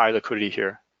 into that high liquidity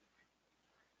here.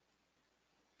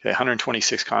 Okay,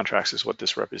 126 contracts is what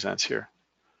this represents here.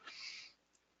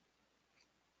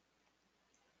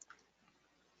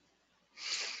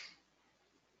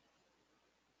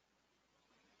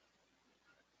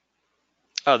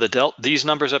 These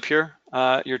numbers up here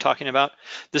you're talking about,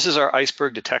 this is our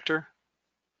iceberg detector.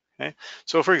 Okay,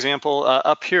 so for example,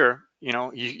 up here,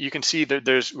 you can see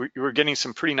that we're getting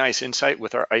some pretty nice insight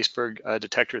with our iceberg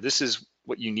detector. This is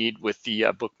what you need with the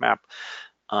Bookmap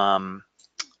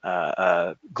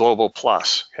Global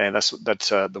Plus. Okay, that's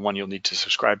the one you'll need to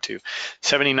subscribe to.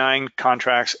 79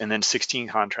 contracts and then 16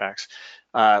 contracts.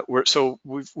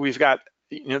 We've got,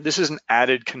 this is an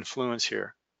added confluence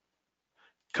here.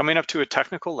 Coming up to a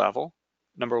technical level,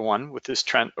 number one, with this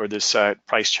trend or this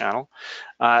price channel,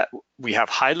 we have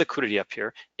high liquidity up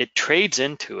here. It trades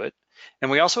into it.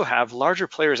 And we also have larger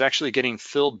players actually getting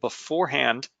filled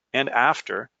beforehand and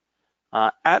after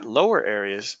at lower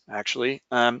areas, actually,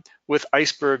 with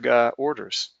iceberg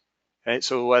orders. Okay,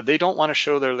 so they don't want to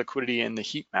show their liquidity in the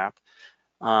heat map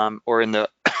or in the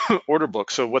order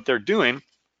book. So what they're doing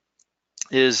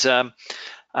is, front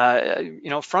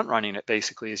running it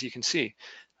basically, as you can see.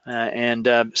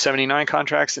 and 79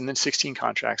 contracts and then 16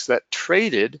 contracts that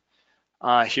traded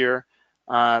here,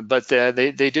 but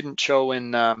they didn't show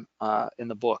in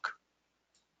the book.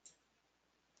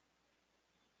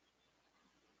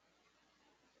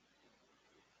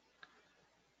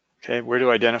 Okay, where to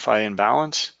identify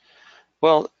imbalance?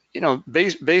 Well,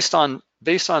 based on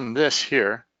this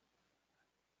here,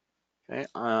 okay,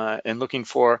 and looking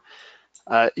for,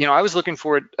 I was looking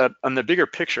for it on the bigger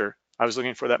picture. I was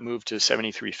looking for that move to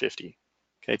 73.50,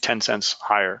 okay, 10 cents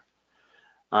higher,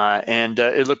 and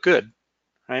it looked good,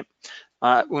 right?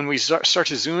 When we start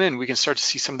to zoom in, we can start to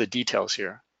see some of the details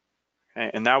here,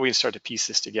 okay? And now we can start to piece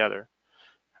this together,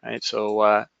 right?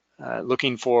 So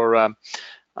looking for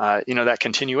that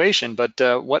continuation, but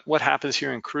what happens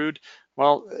here in crude?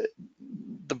 Well,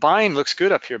 the buying looks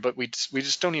good up here, but we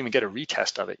just don't even get a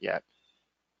retest of it yet.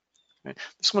 Right?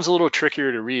 This one's a little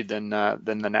trickier to read than the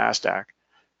NASDAQ,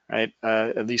 right?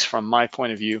 At least from my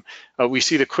point of view. We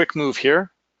see the quick move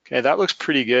here. Okay, that looks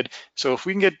pretty good. So if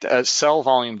we can get sell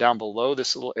volume down below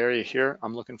this little area here,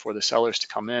 I'm looking for the sellers to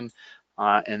come in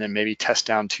and then maybe test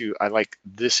down to, I like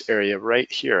this area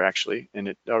right here actually, and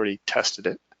it already tested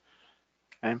it.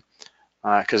 Okay,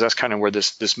 because that's kind of where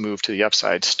this move to the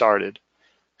upside started.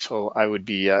 So I would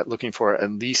be looking for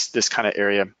at least this kind of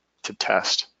area to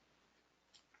test.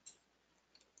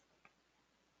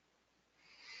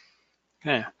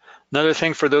 Okay. Another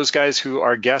thing for those guys who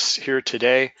are guests here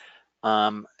today,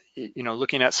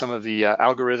 looking at some of the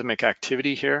algorithmic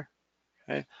activity here.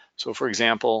 Okay. So for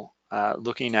example,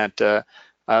 looking at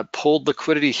pulled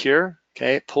liquidity here,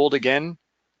 okay, pulled again,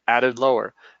 added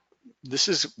lower. This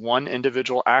is one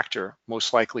individual actor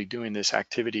most likely doing this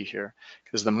activity here,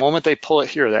 because the moment they pull it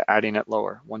here, they're adding it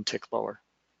lower, one tick lower.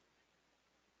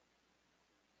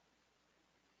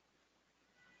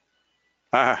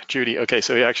 Judy, okay,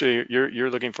 so actually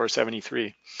you're looking for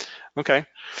 73. Okay,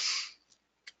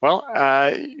 well,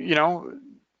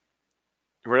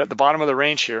 we're at the bottom of the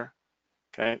range here.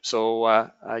 Okay, so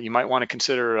you might want to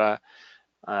consider,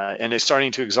 and it's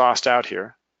starting to exhaust out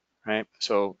here, right?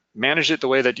 So manage it the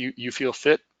way that you feel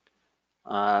fit,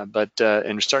 and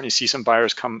we're starting to see some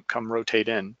buyers come rotate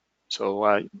in.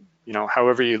 So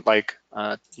however you like,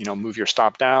 move your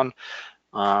stop down,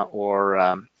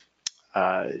 or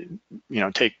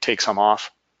take some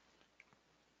off.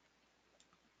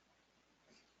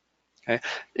 Okay,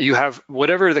 you have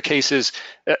whatever the case is.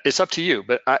 It's up to you,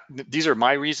 but these are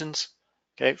my reasons,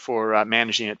 okay, for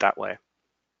managing it that way.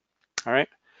 All right.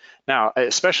 Now,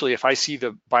 especially if I see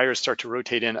the buyers start to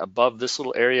rotate in above this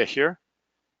little area here,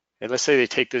 and let's say they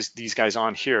take these guys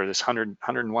on here, this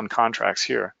 101 contracts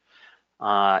here,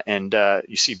 and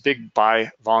you see big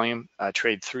buy volume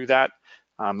trade through that.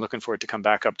 I'm looking for it to come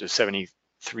back up to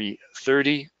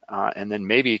 73.30, and then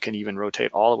maybe it can even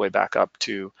rotate all the way back up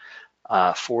to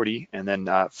 40, and then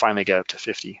finally get up to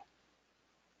 50.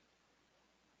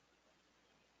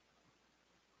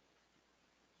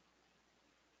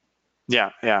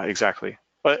 Yeah, exactly.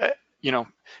 But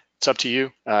it's up to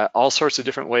you. All sorts of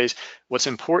different ways. What's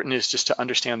important is just to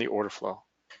understand the order flow,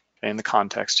 okay, and the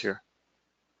context here.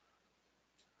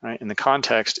 Right, and the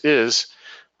context is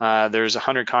there's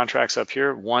 100 contracts up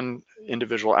here. One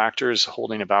individual actor is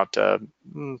holding about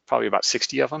probably about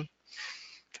 60 of them.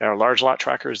 Okay, our large lot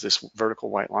tracker is this vertical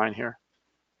white line here.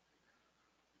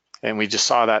 And we just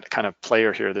saw that kind of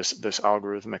player here, this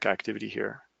algorithmic activity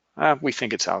here. We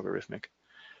think it's algorithmic.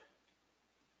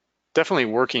 Definitely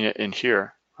working it in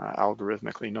here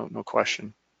algorithmically, no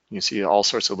question. You can see all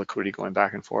sorts of liquidity going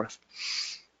back and forth.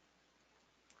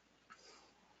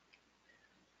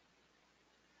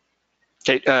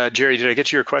 Okay, Jerry, did I get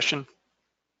to your question?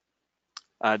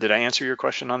 Did I answer your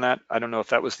question on that? I don't know if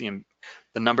that was the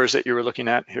numbers that you were looking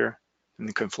at here in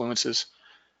the confluences.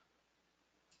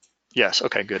 Yes,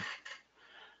 okay, good.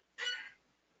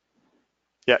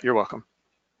 Yeah, you're welcome.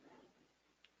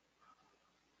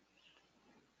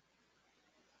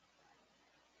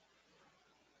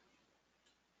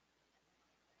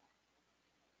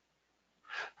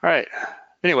 All right,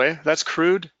 anyway, that's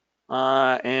crude.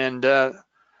 And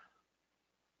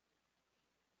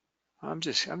I'm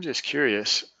just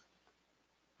curious.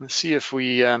 Let's see if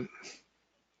we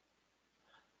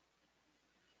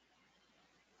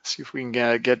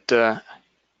can get a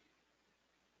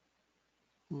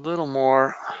little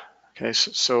more. Okay,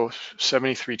 so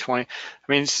 73.20. I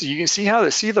mean, so you can see how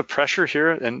the pressure here,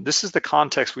 and this is the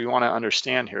context we want to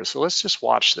understand here. So let's just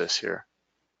watch this here.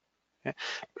 Okay.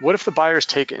 What if the buyers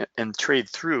take it and trade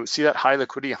through? See that high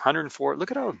liquidity, 104?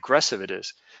 Look at how aggressive it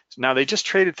is. So now they just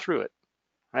traded through it,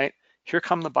 right? Here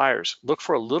come the buyers. Look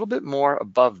for a little bit more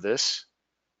above this.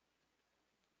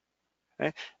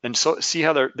 Okay, and so see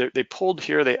how they pulled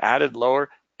here, they added lower,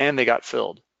 and they got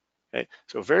filled. Okay,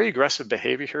 so very aggressive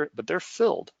behavior here, but they're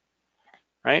filled,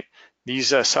 right?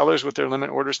 These sellers with their limit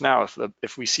orders now,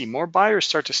 if we see more buyers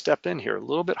start to step in here a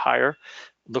little bit higher,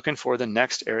 looking for the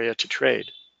next area to trade.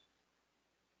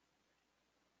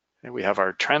 And we have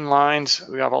our trend lines,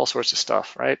 we have all sorts of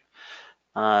stuff, right?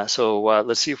 So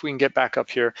let's see if we can get back up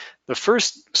here. The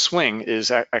first swing is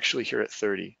actually here at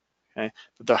 30, okay?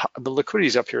 But the liquidity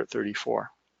is up here at 34.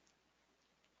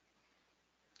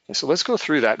 Okay, so let's go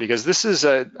through that because this is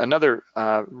another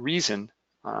reason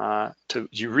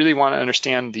you really want to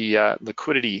understand the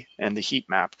liquidity and the heat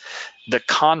map, the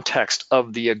context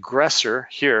of the aggressor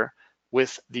here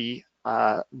with the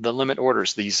limit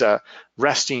orders, these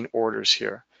resting orders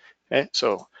here. Okay,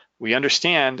 so we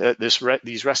understand that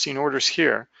these resting orders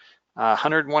here,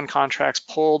 101 contracts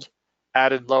pulled,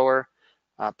 added lower,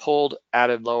 pulled,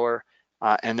 added lower,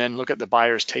 and then look at the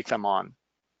buyers take them on.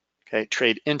 Okay,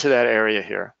 trade into that area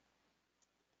here.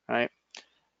 Right.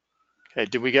 Okay,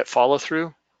 did we get follow through?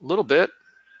 A little bit,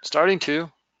 starting to.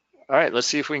 All right, let's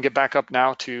see if we can get back up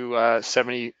now to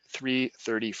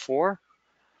 73.34.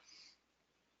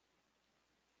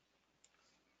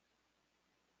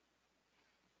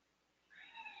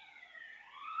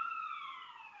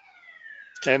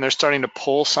 Okay, and they're starting to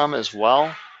pull some as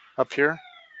well up here.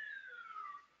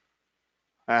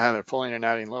 They're pulling and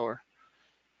adding lower.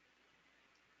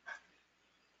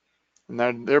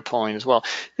 And they're pulling as well.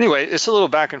 Anyway, it's a little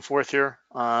back and forth here,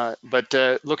 but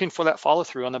looking for that follow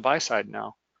through on the buy side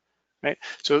now, right?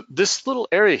 So this little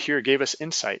area here gave us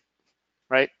insight,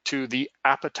 right, to the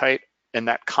appetite and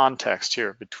that context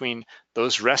here between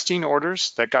those resting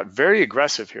orders that got very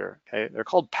aggressive here. Okay, they're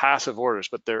called passive orders,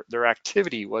 but their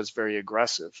activity was very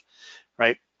aggressive,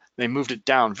 right? They moved it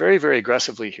down very, very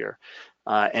aggressively here,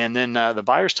 and then the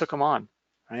buyers took them on,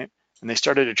 right? And they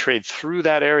started to trade through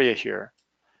that area here.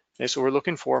 Okay, so we're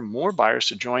looking for more buyers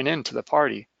to join into the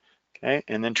party, okay,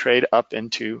 and then trade up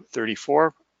into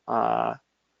 34,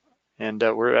 and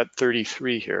we're at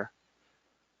 33 here.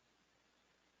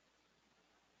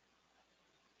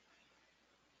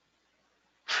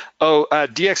 Oh,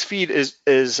 DX feed is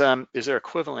there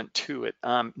equivalent to it?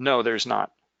 No, there's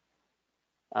not.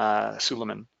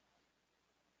 Suleiman.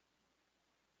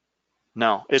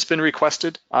 No, it's been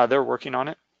requested. They're working on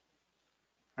it.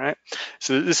 All right.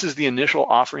 So this is the initial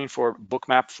offering for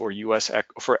Bookmap for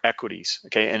for equities.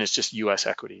 Okay, and it's just U.S.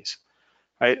 equities.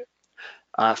 Right.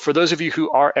 For those of you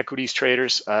who are equities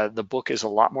traders, the book is a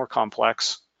lot more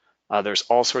complex. There's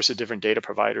all sorts of different data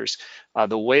providers.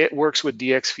 The way it works with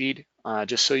DX feed,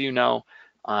 just so you know,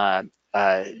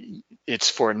 it's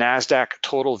for NASDAQ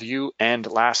total view and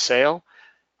last sale,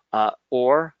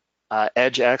 or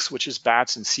EdgeX, which is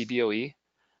BATS and CBOE,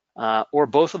 or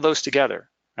both of those together,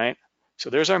 right? So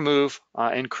there's our move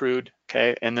in crude,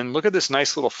 okay? And then look at this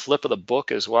nice little flip of the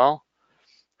book as well,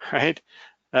 right?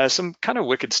 Some kind of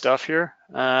wicked stuff here.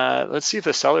 Let's see if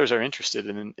the sellers are interested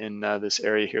in this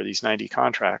area here, these 90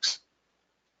 contracts.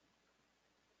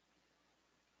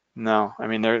 No, I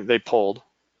mean, they pulled.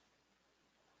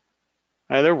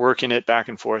 They're working it back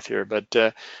and forth here, but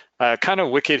kind of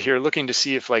wicked here, looking to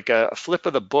see if like a flip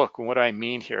of the book. And what do I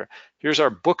mean here? Here's our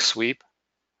book sweep,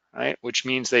 right? Which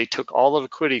means they took all the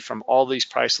liquidity from all these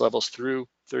price levels through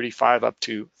 35 up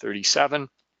to 37.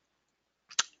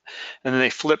 And then they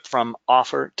flip from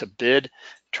offer to bid,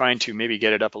 trying to maybe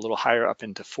get it up a little higher up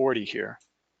into 40 here,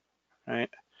 right?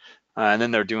 And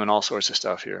then they're doing all sorts of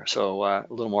stuff here. So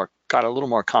got a little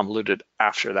more convoluted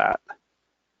after that.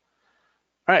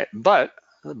 All right, but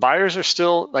the buyers are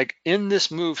still like in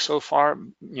this move so far,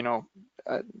 you know,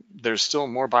 there's still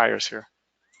more buyers here.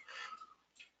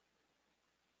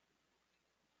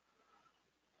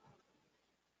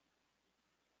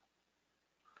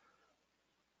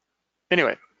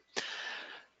 Anyway,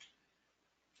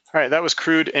 all right, that was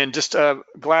crude, and just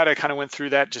glad I kind of went through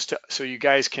that just so you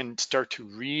guys can start to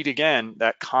read again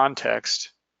that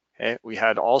context. Okay, we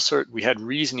had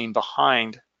reasoning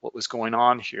behind what was going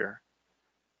on here.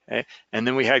 Okay, and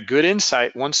then we had good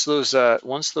insight once those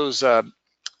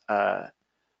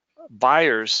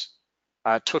buyers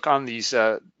took on these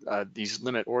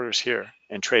limit orders here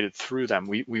and traded through them.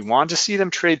 We want to see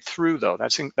them trade through though.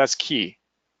 That's key,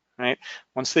 right?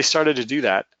 Once they started to do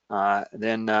that,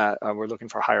 then we're looking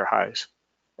for higher highs,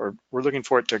 or we're looking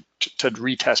for it to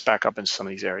retest back up into some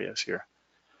of these areas here.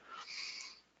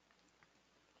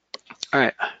 All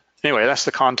right. Anyway, that's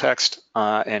the context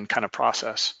and kind of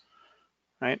process,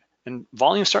 right? And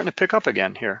volume starting to pick up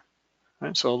again here.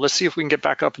 Right, so let's see if we can get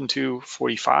back up into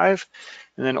 45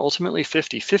 and then ultimately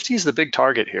 50. 50 is the big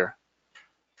target here.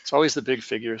 It's always the big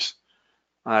figures.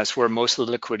 It's where most of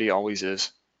the liquidity always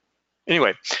is.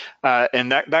 Anyway,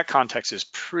 and that context is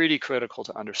pretty critical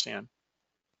to understand.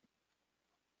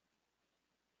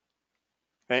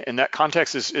 Okay? And that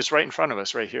context is right in front of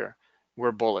us right here.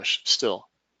 We're bullish still,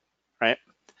 right?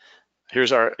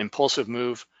 Here's our impulsive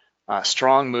move,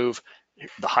 strong move.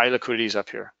 The high liquidity is up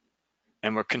here.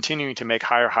 And we're continuing to make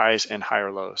higher highs and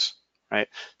higher lows, right?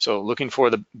 So looking for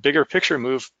the bigger picture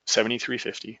move,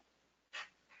 73.50.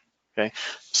 Okay,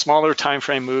 smaller time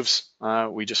frame moves,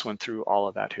 we just went through all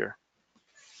of that here.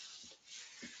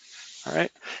 All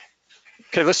right,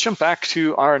 okay, let's jump back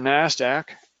to our NASDAQ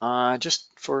just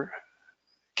for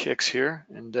kicks here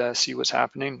and see what's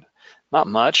happening. Not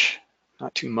much,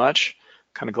 not too much.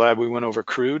 Kind of glad we went over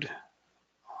crude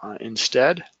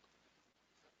instead.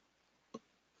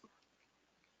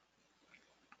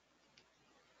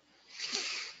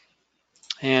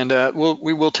 And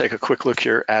we will take a quick look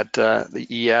here at the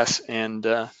ES and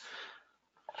okay,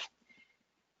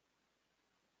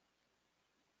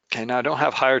 now I don't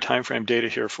have higher time frame data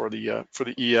here for the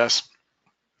ES,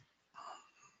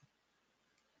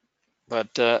 but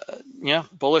yeah,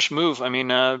 bullish move. I mean,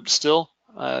 still,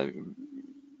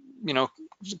 you know,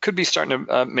 could be starting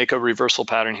to make a reversal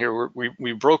pattern here.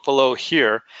 We broke below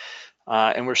here,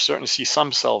 and we're starting to see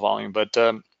some sell volume, but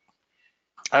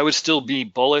I would still be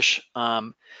bullish.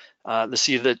 Let's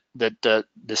see that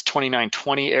this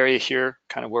 2920 area here,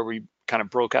 kind of where we kind of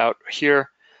broke out here,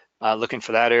 looking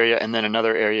for that area, and then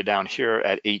another area down here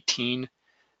at 18.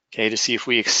 Okay, to see if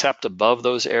we accept above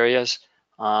those areas,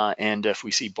 and if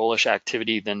we see bullish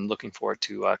activity, then looking for it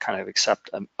to kind of accept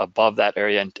above that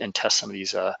area and test some of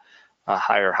these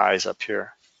higher highs up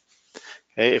here.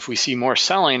 Okay, if we see more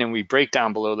selling and we break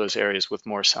down below those areas with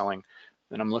more selling,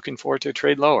 then I'm looking forward to a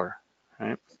trade lower.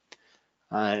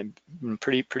 Right,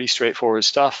 pretty straightforward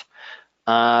stuff.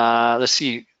 Let's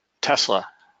see, Tesla.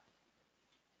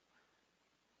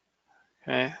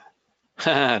 Okay,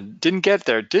 didn't get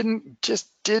there. Just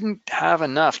didn't have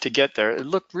enough to get there. It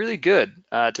looked really good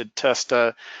to test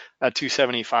a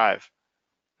 275.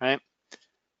 Right.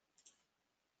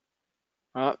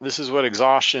 Well, this is what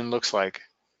exhaustion looks like.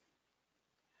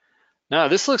 No,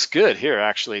 this looks good here.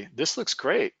 Actually, this looks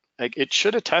great. Like it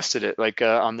should have tested it. Like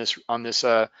on this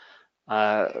you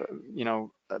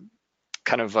know,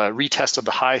 kind of retest of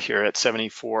the high here at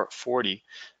 74.40.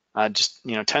 Just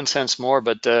 10 cents more,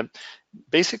 but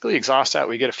basically exhaust out.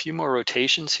 We get a few more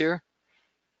rotations here.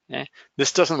 Okay.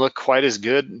 This doesn't look quite as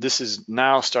good. This is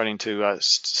now starting to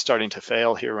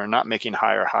fail here. We're not making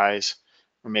higher highs.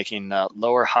 We're making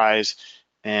lower highs.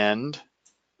 And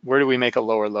where do we make a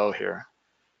lower low here?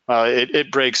 Well,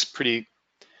 it breaks pretty,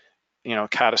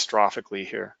 catastrophically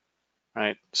here,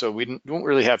 right? So we don't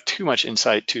really have too much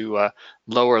insight to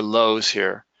lower lows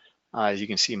here. As you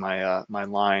can see my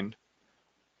line,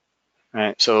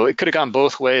 right? So it could have gone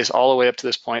both ways all the way up to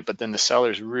this point, but then the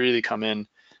sellers really come in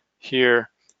here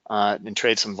and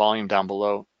trade some volume down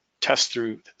below, test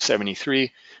through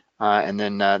 73, and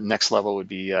then next level would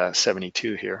be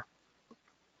 72 here.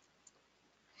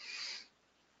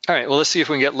 All right, well, let's see if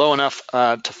we can get low enough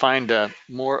to find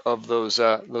more of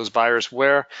those buyers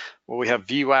where. Well, we have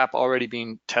VWAP already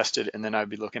being tested, and then I'd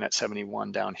be looking at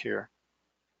 71 down here.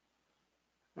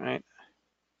 All right.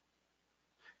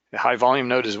 The high volume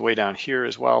node is way down here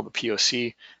as well, the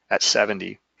POC at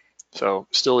 70. So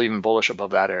still even bullish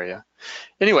above that area.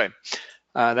 Anyway,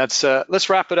 let's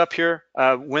wrap it up here.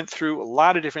 Went through a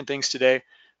lot of different things today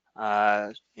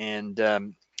and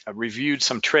I reviewed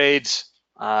some trades.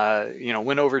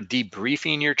 Went over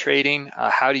debriefing your trading,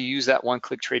 how to use that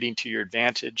one-click trading to your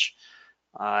advantage,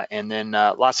 and then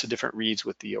lots of different reads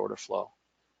with the order flow.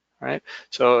 All right,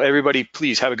 so everybody,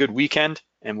 please have a good weekend,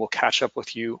 and we'll catch up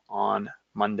with you on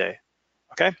Monday.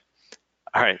 Okay?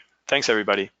 All right, thanks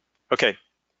everybody. Okay,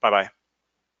 bye-bye.